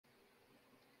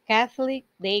Catholic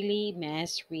Daily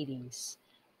Mass Readings,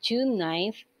 June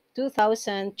 9th,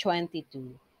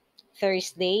 2022,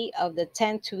 Thursday of the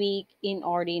 10th week in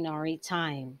Ordinary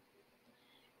Time.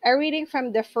 A reading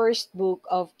from the first book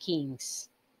of Kings.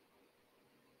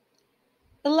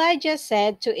 Elijah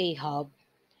said to Ahab,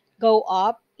 "Go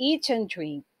up, eat and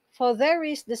drink, for there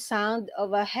is the sound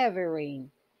of a heavy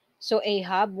rain." So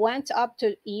Ahab went up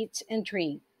to eat and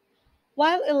drink,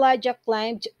 while Elijah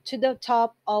climbed to the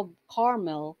top of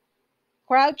Carmel,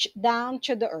 crouched down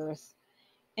to the earth,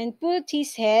 and put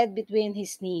his head between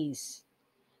his knees.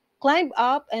 "Climb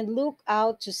up and look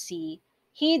out to sea,"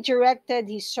 he directed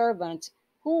his servant,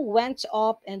 who went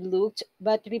up and looked,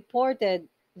 but reported,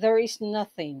 "There is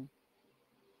nothing."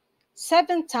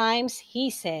 7 times he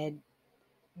said,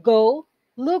 "Go,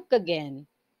 look again."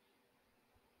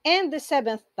 And the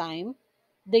seventh time,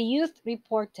 the youth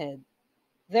reported,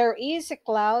 "There is a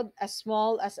cloud as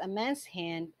small as a man's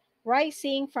hand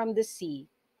rising from the sea."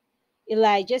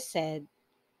 Elijah said,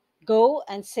 "Go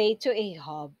and say to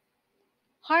Ahab,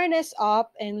 'Harness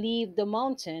up and leave the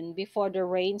mountain before the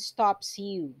rain stops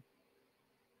you.'"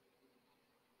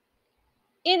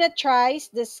 In a trice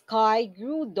the sky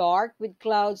grew dark with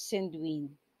clouds and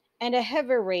wind, and a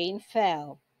heavy rain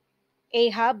fell.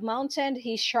 Ahab mounted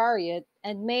his chariot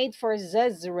and made for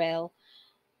Jezreel,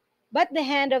 but the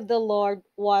hand of the Lord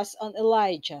was on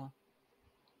Elijah,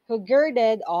 who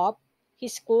girded up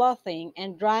his clothing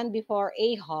and ran before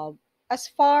Ahab as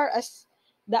far as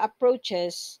the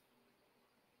approaches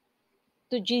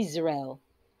to Jezreel.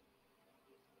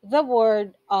 The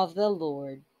word of the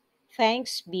Lord.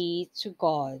 Thanks be to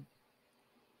God.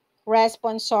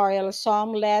 Responsorial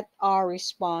Psalm. Let our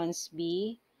response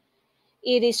be,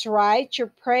 "It is right to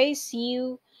praise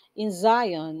you in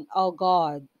Zion, O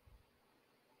God."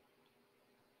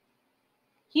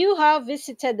 You have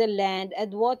visited the land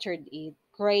and watered it.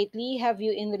 Greatly have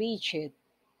you enriched it.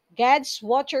 God's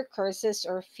water courses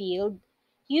are filled.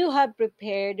 You have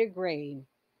prepared the grain.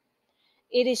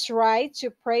 It is right to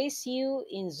praise you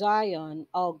in Zion,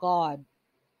 O God.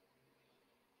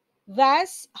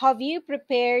 Thus have you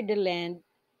prepared the land,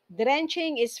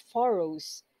 drenching its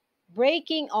furrows,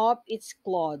 breaking up its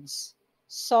clods,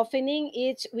 softening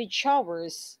it with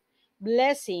showers,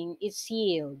 blessing its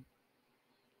yield.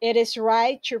 It is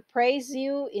right to praise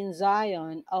you in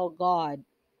Zion, O God.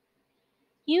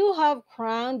 You have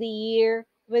crowned the year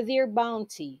with your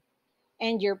bounty,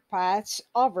 and your paths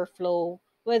overflow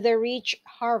with a rich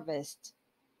harvest.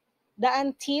 The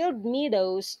untilled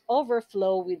meadows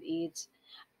overflow with it,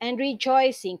 and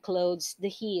rejoicing clothes the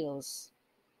hills.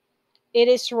 It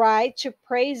is right to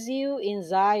praise you in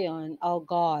Zion, O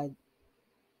God.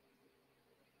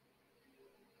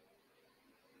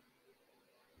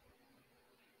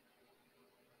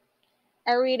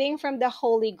 A reading from the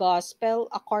Holy Gospel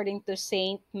according to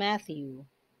Saint Matthew.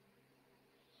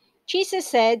 Jesus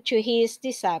said to his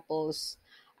disciples,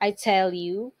 "I tell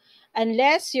you,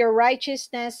 unless your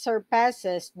righteousness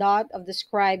surpasses that of the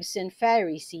scribes and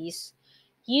Pharisees,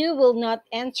 you will not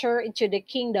enter into the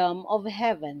kingdom of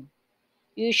heaven.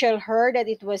 You shall hear that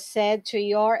it was said to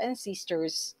your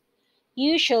ancestors,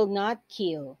 'You shall not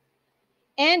kill,'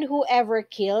 and whoever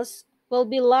kills will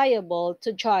be liable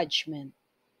to judgment.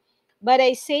 But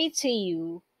I say to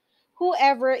you,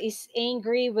 whoever is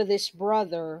angry with his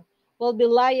brother will be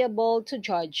liable to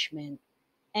judgment,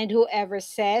 and whoever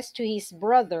says to his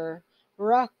brother,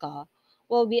 'Raka,'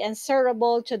 will be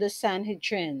answerable to the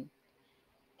Sanhedrin,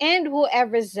 and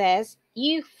whoever says,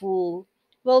 'You fool,'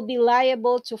 will be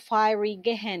liable to fiery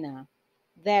Gehenna.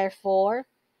 Therefore,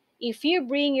 if you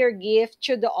bring your gift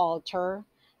to the altar,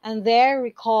 and there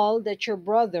recall that your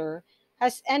brother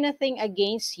has anything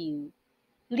against you,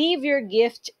 leave your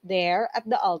gift there at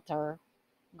the altar.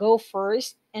 Go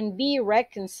first and be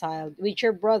reconciled with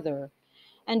your brother,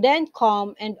 and then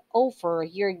come and offer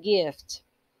your gift.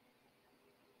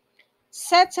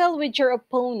 Settle with your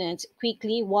opponent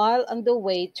quickly while on the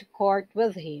way to court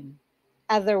with him.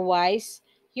 Otherwise,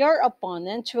 your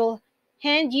opponent will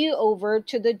hand you over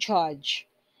to the judge,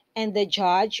 and the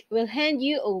judge will hand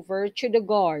you over to the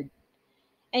guard,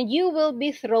 and you will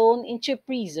be thrown into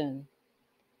prison.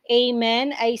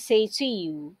 Amen, I say to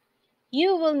you,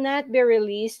 you will not be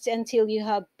released until you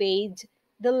have paid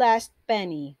the last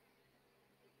penny."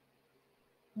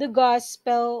 The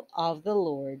Gospel of the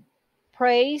Lord.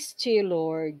 Praise to you,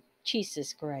 Lord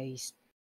Jesus Christ.